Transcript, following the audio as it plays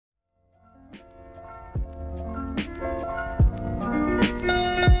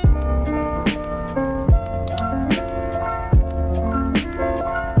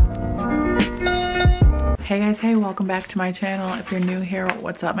Hey guys, hey, welcome back to my channel. If you're new here,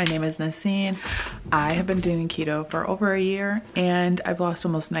 what's up? My name is Naseen. I have been doing keto for over a year and I've lost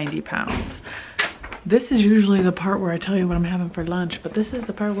almost 90 pounds. This is usually the part where I tell you what I'm having for lunch, but this is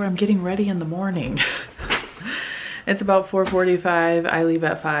the part where I'm getting ready in the morning. It's about 4:45. I leave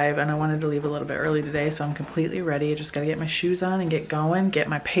at 5 and I wanted to leave a little bit early today, so I'm completely ready. I just gotta get my shoes on and get going, get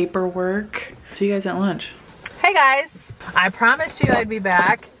my paperwork. See you guys at lunch. Hey guys, I promised you I'd be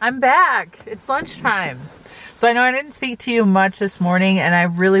back. I'm back. It's lunchtime. So I know I didn't speak to you much this morning and I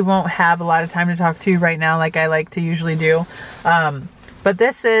really won't have a lot of time to talk to you right now like I like to usually do. But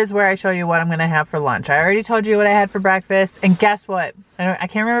this is where I show you what I'm gonna have for lunch. I already told you what I had for breakfast, and guess what? I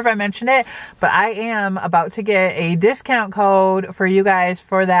can't remember if I mentioned it, but I am about to get a discount code for you guys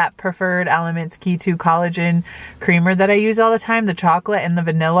for that Preferred Elements Keto Collagen creamer that I use all the time, the chocolate and the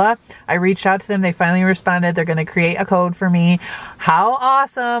vanilla. I reached out to them, they finally responded. They're gonna create a code for me. How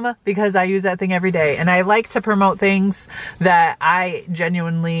awesome, because I use that thing every day. And I like to promote things that I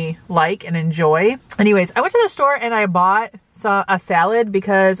genuinely like and enjoy. Anyways, I went to the store and I bought a salad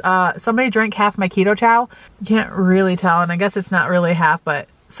because somebody drank half my keto chow. You can't really tell, and I guess it's not really half, but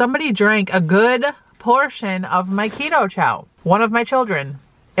somebody drank a good portion of my keto chow, one of my children,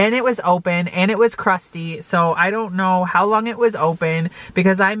 and it was open and it was crusty. So I don't know how long it was open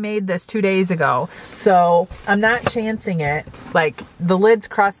because I made this 2 days ago, so I'm not chancing it. Like, the lid's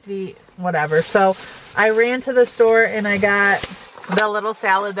crusty, whatever. So I ran to the store and I got the little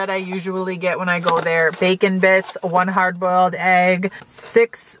salad that I usually get when I go there. Bacon bits, 1 hard-boiled egg,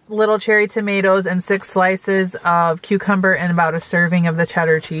 6 little cherry tomatoes, and 6 slices of cucumber, and about a serving of the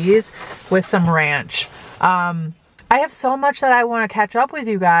cheddar cheese with some ranch. I have so much that I want to catch up with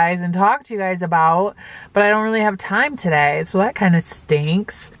you guys and talk to you guys about, but I don't really have time today, so that kind of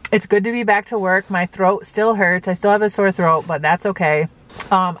stinks. It's good to be back to work. My throat still hurts. I still have a sore throat, but that's okay.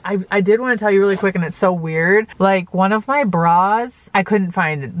 I did want to tell you really quick, and it's so weird. Like, one of my bras, I couldn't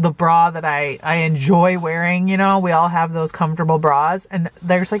find the bra that I enjoy wearing. You know, we all have those comfortable bras, and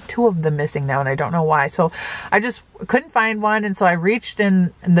there's like 2 of them missing now, and I don't know why. So I just couldn't find one, and so I reached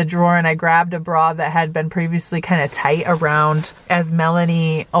in the drawer and I grabbed a bra that had been previously kind of tight around, as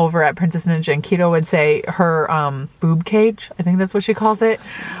Melanie over at Princess Ninja and Keto would say, her boob cage. I think that's what she calls it.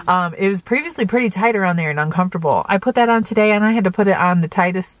 It was previously pretty tight around there and uncomfortable. I put that on today and I had to put it on the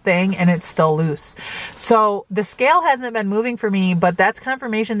tightest thing and it's still loose. So the scale hasn't been moving for me, but that's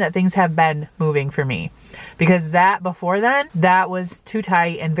confirmation that things have been moving for me, because that before then, that was too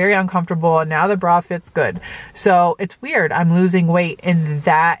tight and very uncomfortable, and now the bra fits good. So it's weird. I'm losing weight in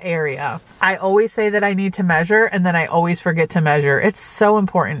that area. I always say that I need to measure, and then I always forget to measure. It's so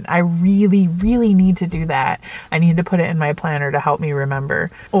important. I really, really need to do that. I need to put it in my planner to help me remember,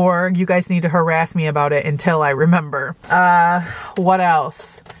 or you guys need to harass me about it until I remember. What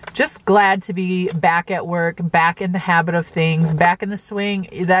else? Just glad to be back at work, back in the habit of things, back in the swing.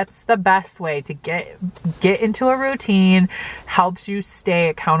 That's the best way to get into a routine, helps you stay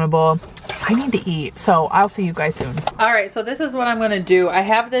accountable. I need to eat, so I'll see you guys soon. All right, so this is what I'm gonna do. I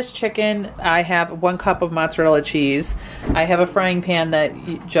have this chicken. I have 1 cup of mozzarella cheese. I have a frying pan that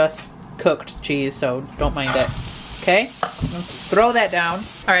just cooked cheese, so don't mind it. Okay, let's throw that down.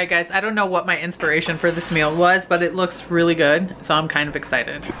 All right guys, I don't know what my inspiration for this meal was, but it looks really good, so I'm kind of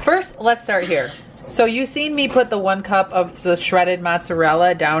excited. First, let's start here. So you've seen me put the 1 cup of the shredded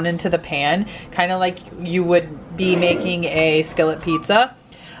mozzarella down into the pan, kind of like you would be making a skillet pizza.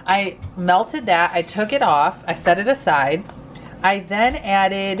 I melted that, I took it off, I set it aside. I then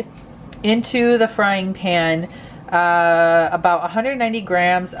added into the frying pan about 190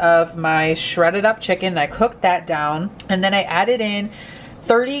 grams of my shredded up chicken. I cooked that down, and then I added in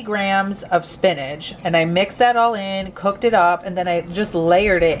 30 grams of spinach, and I mixed that all in, cooked it up, and then I just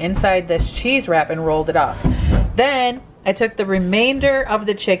layered it inside this cheese wrap and rolled it up. Then I took the remainder of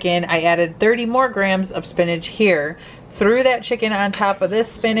the chicken, I added 30 more grams of spinach here, threw that chicken on top of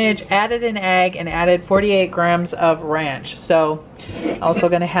this spinach, added an egg, and added 48 grams of ranch. So also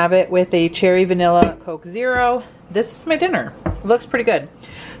gonna have it with a cherry vanilla Coke Zero. This is my dinner. It looks pretty good.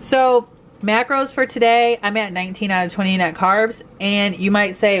 So macros for today, I'm at 19 out of 20 net carbs, and you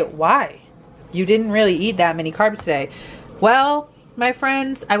might say, why? You didn't really eat that many carbs today. Well, my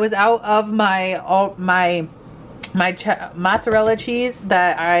friends, I was out of my mozzarella cheese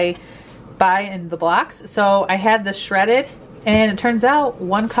that I buy in the blocks, so I had this shredded, and it turns out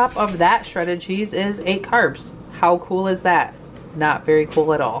 1 cup of that shredded cheese is 8 carbs. How cool is that? Not very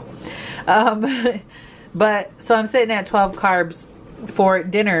cool at all. But so I'm sitting at 12 carbs for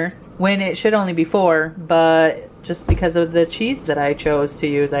dinner when it should only be 4, but just because of the cheese that I chose to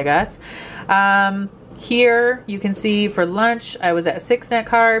use, I guess. Here you can see for lunch I was at 6 net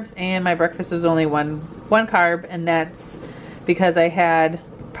carbs and my breakfast was only one carb, and that's because I had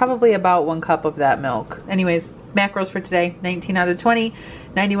probably about 1 cup of that milk. Anyways, macros for today: 19 out of 20,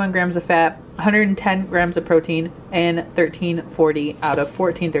 91 grams of fat, 110 grams of protein, and 1340 out of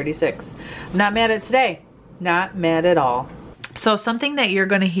 1436. I'm not mad at today. Not mad at all. So something that you're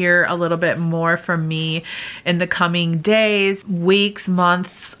going to hear a little bit more from me in the coming days, weeks,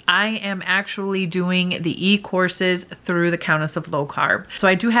 months, I am actually doing the e-courses through the Countess of Low Carb. So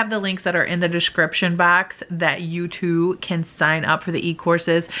I do have the links that are in the description box that you too can sign up for the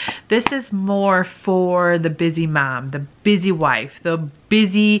e-courses. This is more for the busy mom, the busy wife, the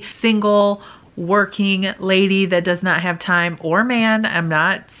busy single working lady that does not have time, or man. I'm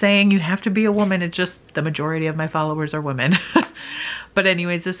not saying you have to be a woman. It's just the majority of my followers are women. But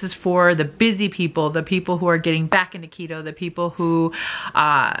anyways, this is for the busy people, the people who are getting back into keto, the people who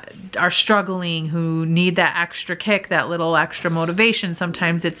are struggling, who need that extra kick, that little extra motivation.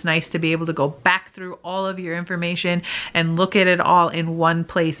 Sometimes it's nice to be able to go back through all of your information and look at it all in one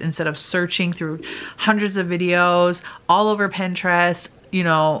place instead of searching through hundreds of videos all over Pinterest, you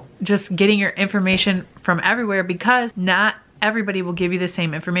know, just getting your information from everywhere, because not everybody will give you the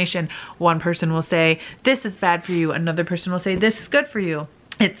same information. One person will say, this is bad for you. Another person will say, this is good for you.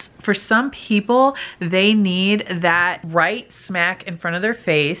 It's for some people, they need that right smack in front of their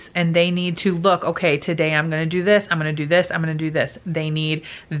face, and they need to look, okay, today I'm going to do this. I'm going to do this. I'm going to do this. They need,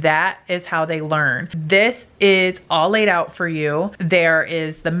 that is how they learn. This is all laid out for you. There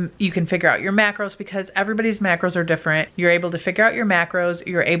is you can figure out your macros, because everybody's macros are different. You're able to figure out your macros.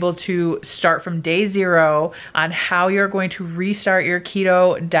 You're able to start from day 0 on how you're going to restart your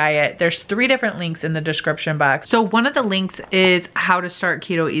keto diet. There's 3 different links in the description box. So one of the links is how to start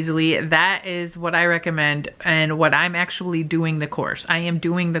keto easily. That is what I recommend, and what I'm actually doing the course. I am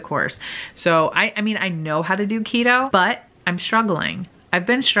doing the course. So I mean, I know how to do keto, but I'm struggling. I've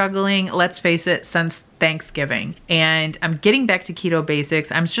been struggling, let's face it, since Thanksgiving, and I'm getting back to keto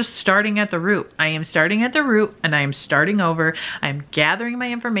basics. I'm just starting at the root. I am starting at the root, and I am starting over. I'm gathering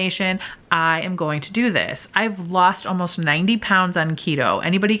my information. I am going to do this. I've lost almost 90 pounds on keto.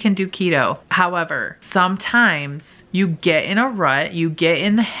 Anybody can do keto. However, sometimes you get in a rut, you get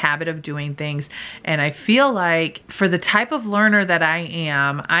in the habit of doing things, and I feel like for the type of learner that I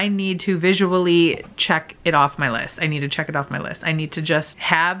am, I need to visually check it off my list. I need to check it off my list. I need to just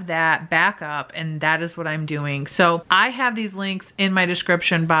have that backup, and that is what I'm doing. So I have these links in my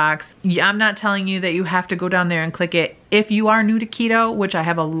description box. I'm not telling you that you have to go down there and click it. If you are new to keto, which I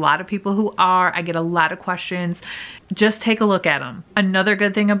have a lot of people who are, I get a lot of questions, just take a look at them. Another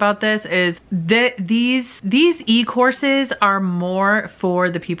good thing about this is that these e-courses are more for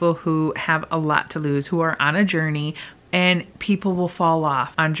the people who have a lot to lose, who are on a journey, and people will fall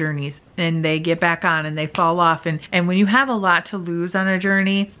off on journeys and they get back on and they fall off. And when you have a lot to lose on a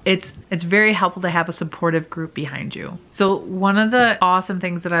journey, it's very helpful to have a supportive group behind you. So one of the awesome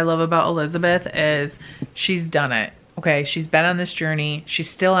things that I love about Elizabeth is she's done it. Okay, she's been on this journey. She's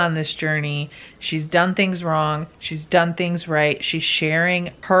still on this journey. She's done things wrong. She's done things right. She's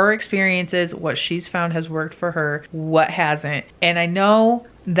sharing her experiences, what she's found has worked for her, what hasn't. And I know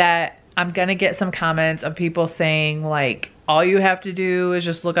that I'm gonna get some comments of people saying like, all you have to do is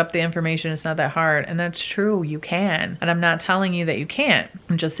just look up the information. It's not that hard. And that's true, you can. And I'm not telling you that you can't.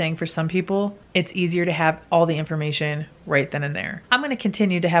 I'm just saying for some people, it's easier to have all the information right then and there. I'm gonna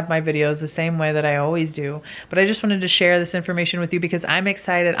continue to have my videos the same way that I always do, but I just wanted to share this information with you because I'm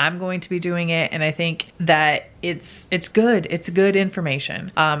excited. I'm going to be doing it, and I think that it's good. It's good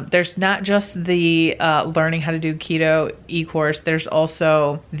information. There's not just the learning how to do keto e-course. There's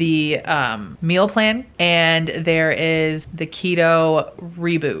also the meal plan, and there is the keto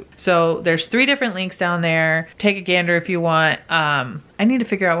reboot. So there's 3 different links down there. Take a gander if you want. I need to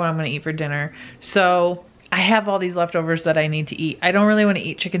figure out what I'm gonna eat for dinner. So I have all these leftovers that I need to eat. I don't really want to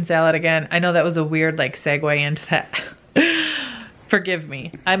eat chicken salad again. I know that was a weird like segue into that. Forgive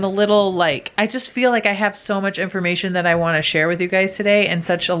me. I'm a little like, I just feel like I have so much information that I want to share with you guys today in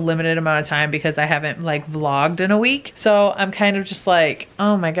such a limited amount of time because I haven't like vlogged in a week. So I'm kind of just like,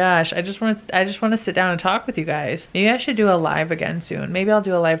 oh my gosh, I just want to sit down and talk with you guys. Maybe I should do a live again soon. Maybe I'll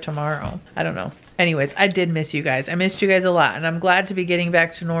do a live tomorrow. I don't know. Anyways, I did miss you guys. I missed you guys a lot, and I'm glad to be getting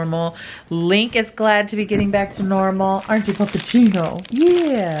back to normal. Link is glad to be getting back to normal. Aren't you, Puppuccino?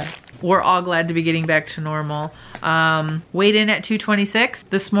 Yeah. We're all glad to be getting back to normal. Weighed in at 226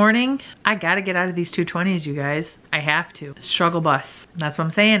 this morning. I gotta get out of these 220s, you guys. I have to. Struggle bus. That's what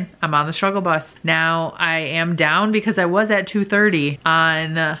I'm saying. I'm on the struggle bus. Now I am down because I was at 230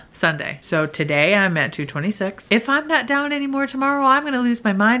 on Sunday. So today I'm at 226. If I'm not down anymore tomorrow, I'm gonna lose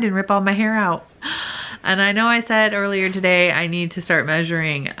my mind and rip all my hair out. And I know I said earlier today, I need to start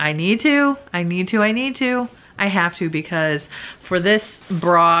measuring. I have to, because for this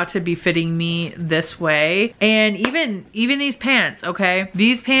bra to be fitting me this way, and even these pants, okay?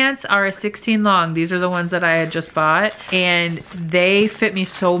 These pants are a 16 long. These are the ones that I had just bought, and they fit me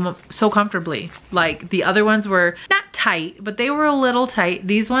so comfortably. Like the other ones were not tight, but they were a little tight.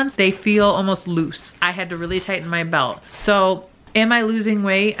 These ones, they feel almost loose. I had to really tighten my belt. So am I losing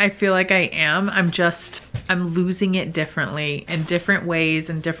weight? I feel like I am. I'm losing it differently in different ways,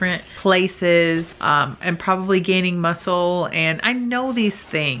 in different places, and probably gaining muscle. And I know these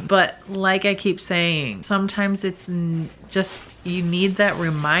things, but like I keep saying, sometimes it's just, you need that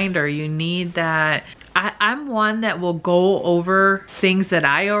reminder. You need that. I'm one that will go over things that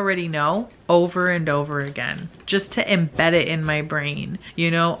I already know over and over again, just to embed it in my brain.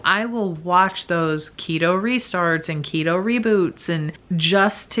 You know, I will watch those keto restarts and keto reboots, and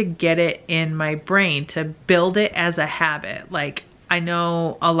just to get it in my brain, to build it as a habit. Like, I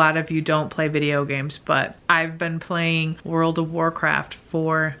know a lot of you don't play video games, but I've been playing World of Warcraft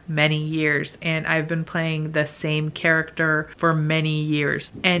for many years, and I've been playing the same character for many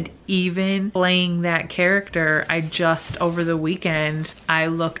years. And even playing that character, over the weekend, I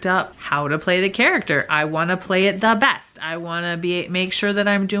looked up how to play the character. I want to play it the best. I want to make sure that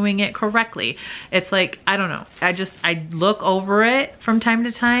I'm doing it correctly. It's like, I don't know. I look over it from time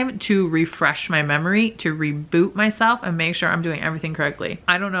to time to refresh my memory, to reboot myself and make sure I'm doing everything correctly.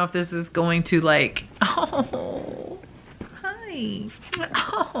 I don't know if this is going to like, oh, hi.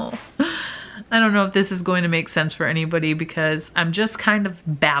 Oh. I don't know if this is going to make sense for anybody, because I'm just kind of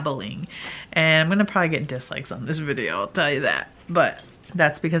babbling, and I'm going to probably get dislikes on this video, I'll tell you that. But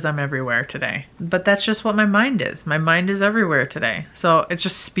that's because I'm everywhere today. But that's just what my mind is. My mind is everywhere today. So it's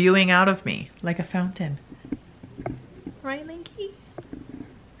just spewing out of me like a fountain. Right, Linky?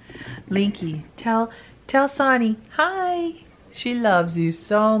 Linky, tell Sonny, hi. She loves you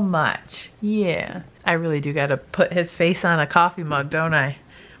so much. Yeah. I really do gotta put his face on a coffee mug, don't I?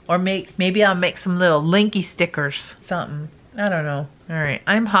 Or maybe I'll make some little Linky stickers. Something. I don't know. All right,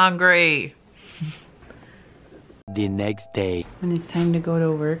 I'm hungry. The next day. When it's time to go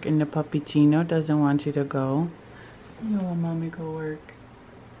to work and the puppy Gino doesn't want you to go. You don't want mommy to go work.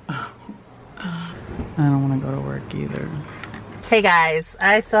 I don't want to go to work either. Hey guys,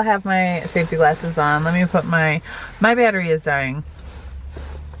 I still have my safety glasses on. Let me put my battery is dying.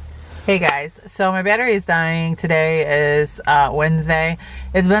 Hey guys, so my battery is dying. Today is Wednesday.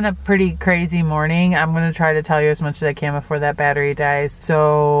 It's been a pretty crazy morning. I'm going to try to tell you as much as I can before that battery dies.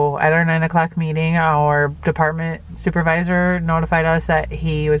 So at our 9 o'clock meeting, our department supervisor notified us that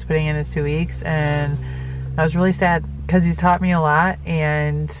he was putting in his 2 weeks, and I was really sad because he's taught me a lot,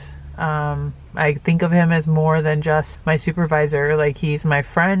 and I think of him as more than just my supervisor. Like, he's my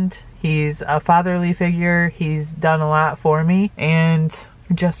friend, he's a fatherly figure, he's done a lot for me, and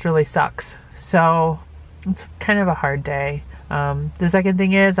it just really sucks. So it's kind of a hard day. The second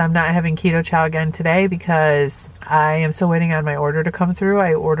thing is, I'm not having keto chow again today because I am still waiting on my order to come through.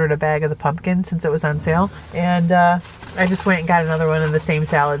 I ordered a bag of the pumpkin since it was on sale, and I just went and got another one of the same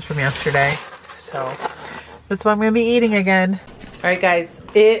salads from yesterday. So that's what I'm gonna be eating again. All right guys,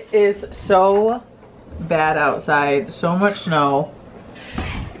 it is so bad outside, so much snow.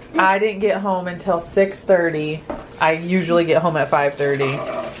 I didn't get home until 6:30. I usually get home at 5:30.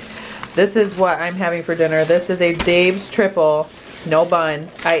 This is what I'm having for dinner. This is a Dave's triple, no bun.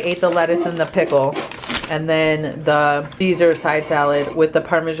 I ate the lettuce and the pickle, and then the Caesar side salad with the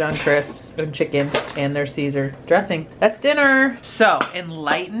Parmesan crisps and chicken and their Caesar dressing. That's dinner. So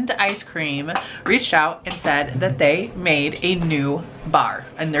Enlightened Ice Cream reached out and said that they made a new bar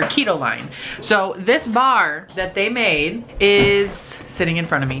in their keto line. So this bar that they made is sitting in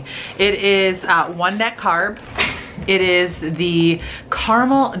front of me. It is 1 net carb. It is the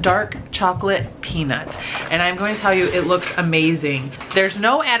caramel dark chocolate peanut, and I'm going to tell you, it looks amazing. There's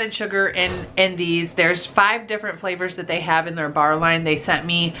no added sugar in these. There's 5 different flavors that they have in their bar line. They sent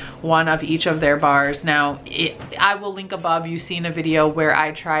me one of each of their bars. Now I will link above. You've seen a video where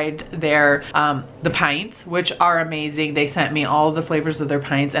I tried their the pints, which are amazing. They sent me all the flavors of their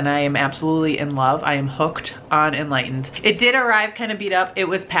pints, and I am absolutely in love. I am hooked on Enlightened. It did arrive kind of beat up. It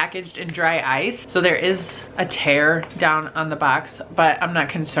was packaged in dry ice, so there is a tear down on the box, but I'm not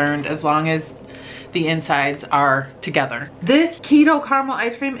concerned as long as the insides are together. This keto caramel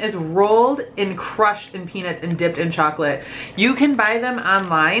ice cream is rolled and crushed in peanuts and dipped in chocolate. You can buy them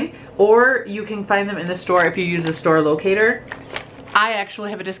online, or you can find them in the store if you use a store locator. I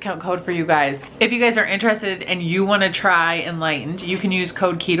actually have a discount code for you guys. If you guys are interested and you want to try Enlightened, you can use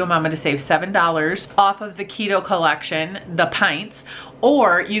code Ketomomma to save $7 off of the keto collection, the pints,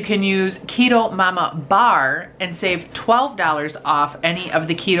 Or you can use Ketomommabar and save $12 off any of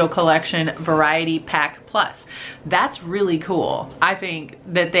the Keto Collection Variety Pack Plus. That's really cool. I think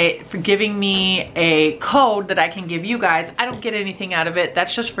that for giving me a code that I can give you guys. I don't get anything out of it.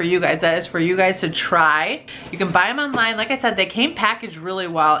 That's just for you guys. That is for you guys to try. You can buy them online. Like I said, they came packaged really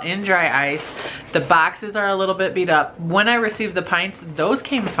well in dry ice. The boxes are a little bit beat up. When I received the pints, those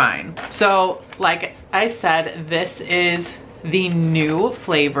came fine. So like I said, this is the new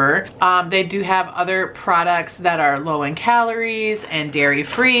flavor. They do have other products that are low in calories and dairy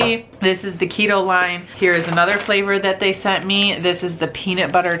free. This is the keto line. Here is another flavor that they sent me. This is the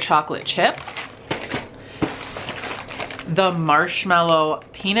peanut butter chocolate chip, the marshmallow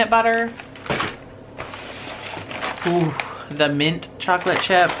peanut butter, ooh, the mint chocolate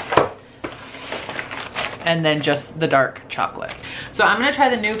chip, and then just the dark chocolate. So I'm gonna try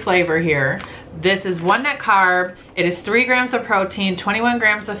the new flavor here. This is 1 net carb. It is 3 grams of protein, 21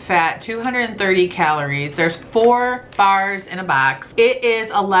 grams of fat, 230 calories. There's 4 bars in a box. It is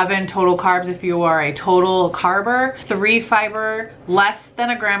 11 total carbs if you are a total carber, 3 fiber, less than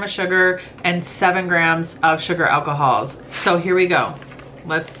a gram of sugar, and 7 grams of sugar alcohols. So here we go.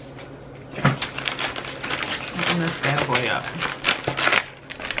 Let's open this bad boy up.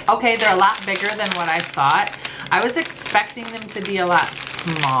 Okay, they're a lot bigger than what I thought. I was expecting them to be a lot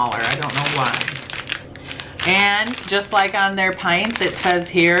smaller. I don't know why. And just like on their pints, it says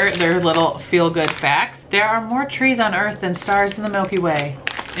here, their little feel-good facts. There are more trees on Earth than stars in the Milky Way.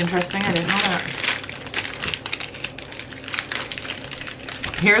 Interesting, I didn't know that.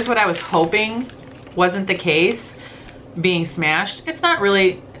 Here's what I was hoping wasn't the case, being smashed. It's not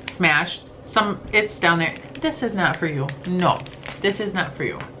really smashed. It's down there. This is not for you. No, this is not for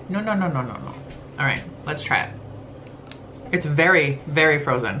you. No, no, no, no, no, no. All right, let's try it. It's very, very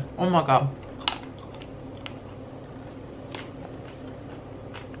frozen. Oh my God.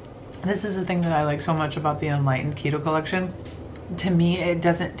 This is the thing that I like so much about the Enlightened Keto Collection. To me, it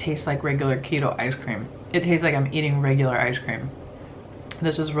doesn't taste like regular keto ice cream. It tastes like I'm eating regular ice cream.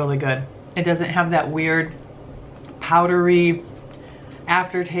 This is really good. It doesn't have that weird powdery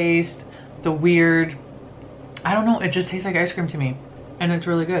aftertaste, the weird, I don't know, it just tastes like ice cream to me. And it's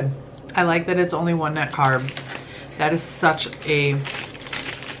really good. I like that it's only 1 net carb. That is such a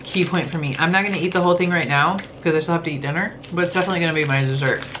key point for me. I'm not gonna eat the whole thing right now because I still have to eat dinner, but it's definitely gonna be my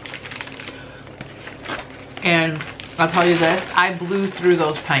dessert. And I'll tell you this, I blew through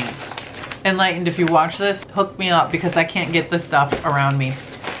those pints. Enlightened, if you watch this, hook me up because I can't get this stuff around me.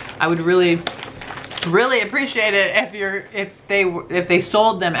 I would really, really appreciate it if they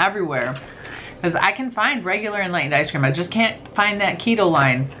sold them everywhere. Because I can find regular Enlightened ice cream. I just can't find that keto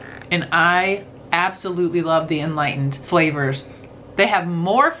line. And I absolutely love the Enlightened flavors. They have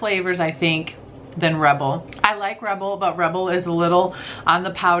more flavors, I think, than Rebel. I like Rebel, but Rebel is a little on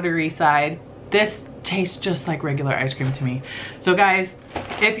the powdery side. This tastes just like regular ice cream to me. So guys,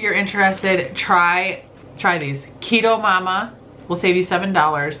 if you're interested, try these. Ketomomma will save you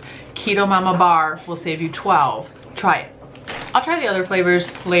 $7. Ketomommabar will save you $12. Try it. I'll try the other flavors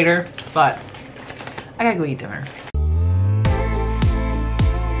later, but I gotta go eat dinner.